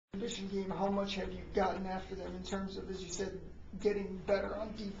exhibition game, how much have you gotten after them in terms of, as you said, getting better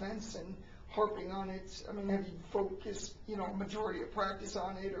on defense and harping on it? I mean, have you focused, majority of practice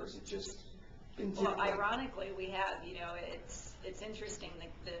on it, or is it just been Well, ironically, we have. It's interesting.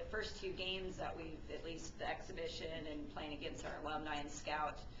 The first two games that we've, at least the exhibition and playing against our alumni and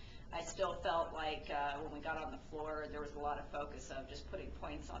scout, I still felt like when we got on the floor, there was a lot of focus of just putting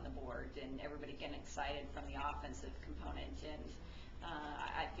points on the board and everybody getting excited from the offensive component. And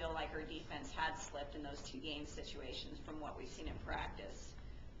I feel like our defense had slipped in those two game situations from what we've seen in practice.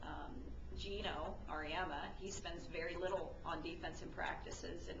 Gino Ariema, he spends very little on defense in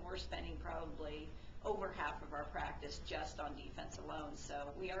practices, and we're spending probably over half of our practice just on defense alone. So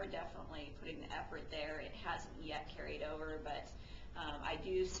we are definitely putting the effort there. It hasn't yet carried over, but I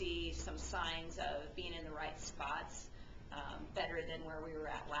do see some signs of being in the right spots, better than where we were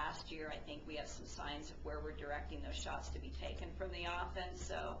at last year. I think we have some signs of where we're directing those shots to be taken from the offense.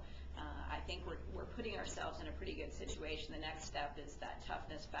 So I think we're putting ourselves in a pretty good situation. The next step is that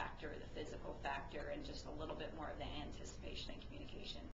toughness factor, the physical factor, and just a little bit more of the anticipation and communication.